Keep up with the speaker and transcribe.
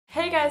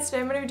Hey guys,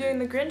 today I'm going to be doing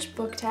the Grinch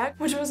Book Tag,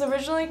 which was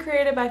originally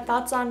created by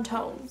Thoughts on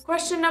Tones.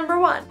 Question number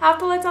 1. Half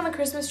the lights on the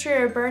Christmas tree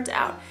are burnt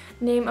out.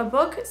 Name a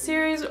book,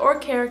 series, or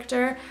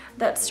character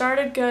that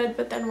started good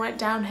but then went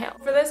downhill.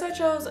 For this I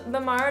chose the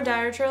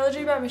Mariah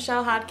trilogy by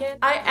Michelle Hodkin.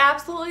 I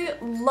absolutely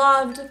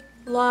loved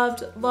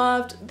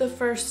the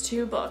first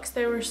 2 books.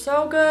 They were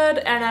so good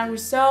and I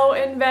was so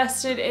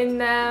invested in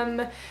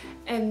them.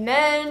 And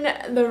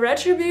then the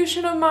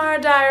Retribution of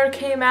Mariah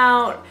came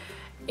out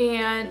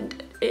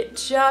and it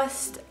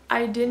just,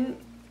 I didn't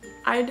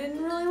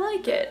really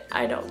like it,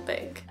 I don't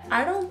think.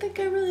 I don't think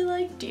I really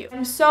liked you.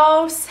 I'm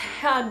so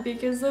sad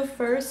because the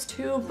first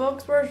 2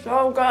 books were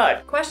so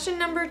good. Question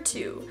number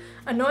 2.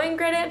 Annoying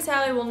Great Aunt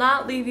Sally will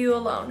not leave you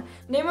alone.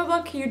 Name a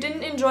book you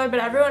didn't enjoy but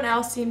everyone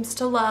else seems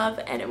to love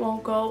and it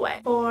won't go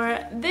away. For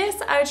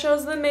this, I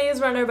chose The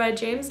Maze Runner by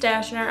James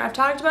Dashner. I've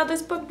talked about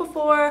this book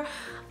before.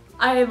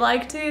 I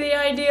liked the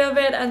idea of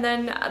it and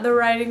then the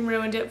writing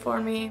ruined it for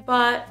me,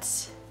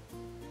 but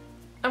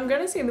I'm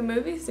gonna see the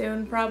movie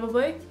soon,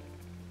 probably.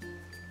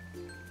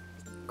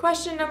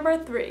 Question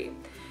number 3.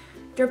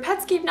 Your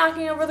pets keep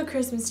knocking over the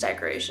Christmas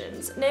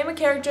decorations. Name a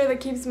character that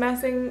keeps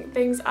messing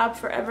things up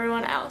for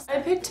everyone else.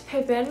 I picked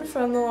Pippin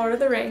from The Lord of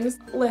the Rings.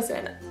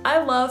 Listen,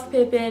 I love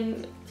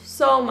Pippin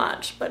so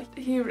much, but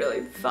he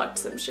really fucked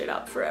some shit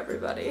up for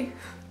everybody.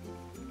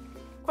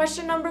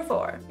 Question number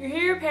 4. You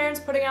hear your parents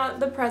putting out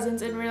the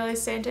presents and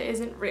realize Santa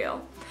isn't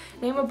real.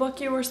 Name a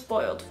book you were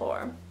spoiled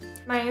for.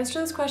 My answer to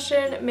this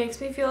question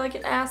makes me feel like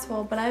an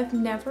asshole, but I've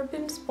never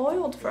been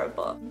spoiled for a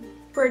book.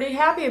 Pretty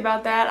happy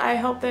about that. I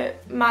hope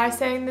that my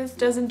saying this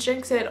doesn't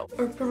jinx it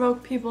or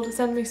provoke people to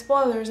send me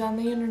spoilers on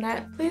the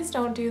internet. Please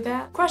don't do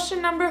that. Question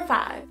number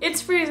 5.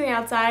 It's freezing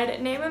outside.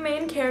 Name a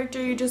main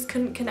character you just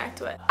couldn't connect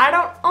with. I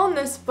don't own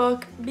this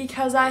book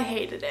because I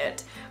hated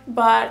it,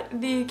 but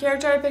the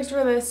character I picked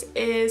for this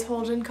is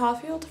Holden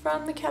Caulfield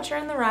from The Catcher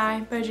in the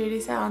Rye by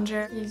J.D.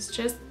 Salinger. He's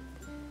just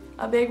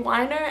a big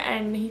whiner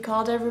and he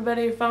called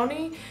everybody a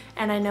phony,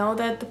 and I know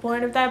that the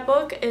point of that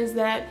book is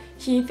that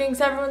he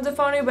thinks everyone's a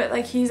phony, but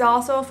like he's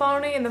also a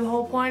phony and the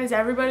whole point is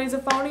everybody's a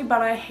phony,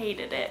 but I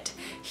hated it.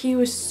 He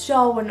was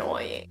so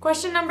annoying.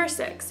 Question number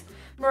 6.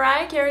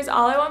 Mariah Carey's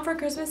All I Want for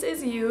Christmas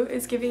Is You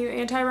is giving you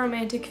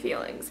anti-romantic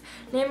feelings.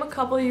 Name a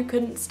couple you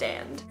couldn't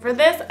stand. For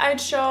this I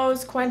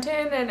chose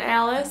Quentin and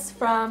Alice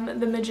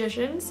from The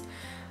Magicians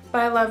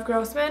by Lev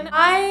Grossman.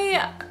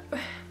 I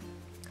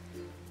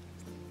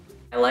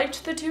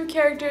liked the 2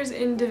 characters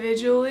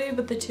individually,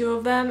 but the 2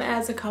 of them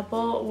as a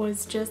couple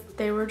was just,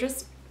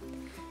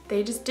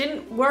 they just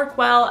didn't work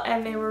well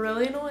and they were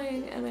really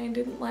annoying and I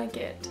didn't like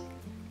it.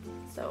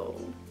 So,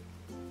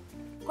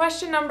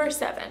 question number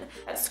 7.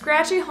 That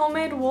scratchy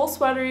homemade wool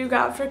sweater you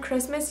got for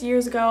Christmas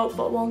years ago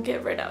but won't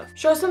get rid of.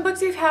 Show some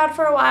books you've had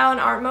for a while and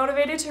aren't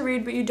motivated to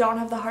read but you don't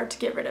have the heart to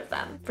get rid of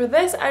them. For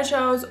this I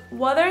chose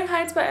Wuthering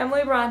Heights by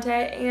Emily Bronte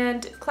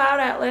and Cloud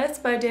Atlas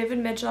by David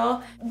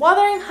Mitchell.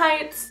 Wuthering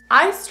Heights,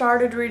 I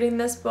started reading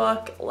this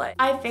book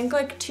I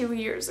think 2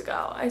 years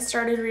ago. I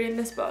started reading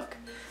this book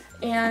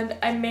and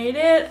I made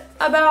it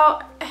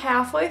about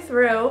halfway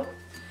through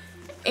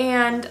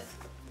and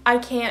I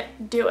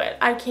can't do it.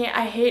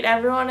 I hate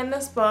everyone in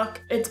this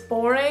book. It's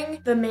boring.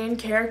 The main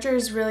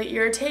characters really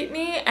irritate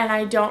me and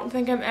I don't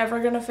think I'm ever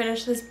gonna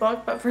finish this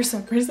book, but for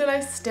some reason I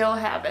still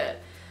have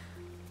it.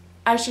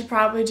 I should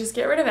probably just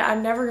get rid of it.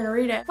 I'm never gonna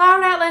read it.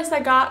 Cloud Atlas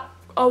I got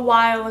a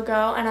while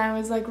ago and I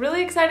was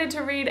really excited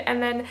to read,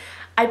 and then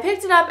I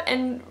picked it up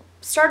and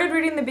started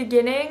reading the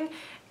beginning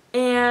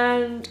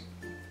and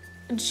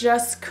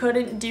just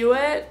couldn't do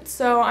it.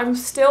 So I'm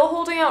still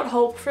holding out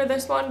hope for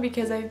this one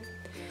because I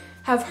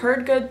have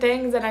heard good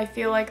things and I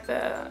feel like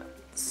the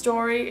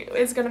story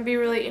is gonna be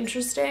really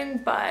interesting,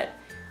 but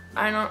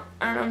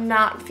I'm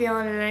not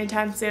feeling it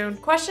anytime soon.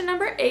 Question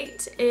number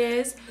 8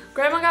 is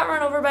Grandma got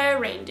run over by a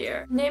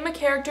reindeer. Name a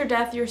character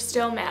death you're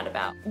still mad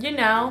about. You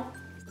know.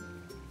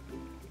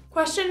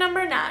 Question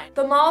number 9.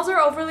 The malls are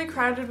overly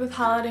crowded with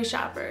holiday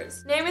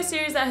shoppers. Name a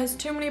series that has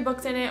too many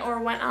books in it or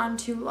went on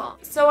too long.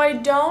 So I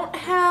don't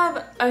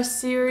have a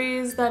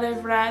series that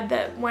I've read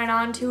that went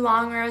on too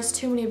long or has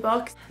too many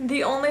books.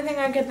 The only thing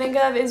I could think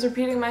of is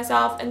repeating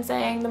myself and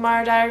saying the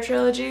Mariah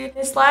trilogy.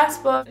 This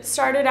last book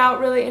started out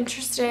really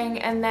interesting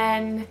and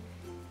then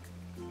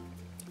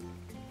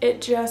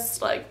it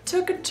just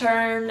took a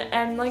turn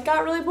and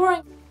got really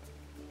boring.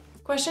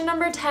 Question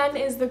number 10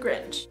 is The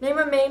Grinch. Name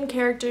a main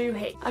character you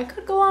hate. I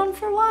could go on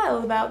for a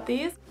while about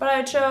these, but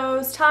I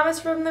chose Thomas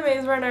from The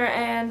Maze Runner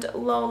and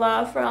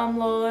Lola from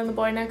Lola and the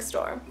Boy Next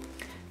Door.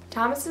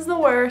 Thomas is the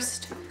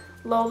worst.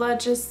 Lola I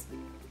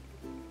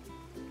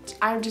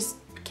just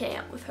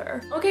can't with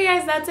her. Okay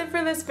guys, that's it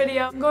for this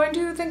video. I'm going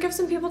to think of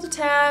some people to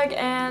tag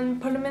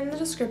and put them in the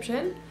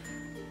description.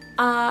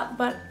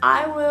 But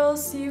I will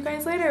see you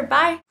guys later.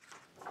 Bye!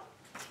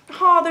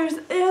 Oh, there's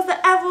the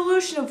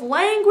evolution of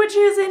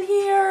languages in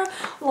here.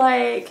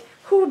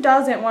 Who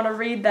doesn't want to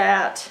read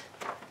that?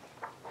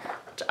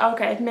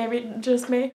 Okay, maybe just me.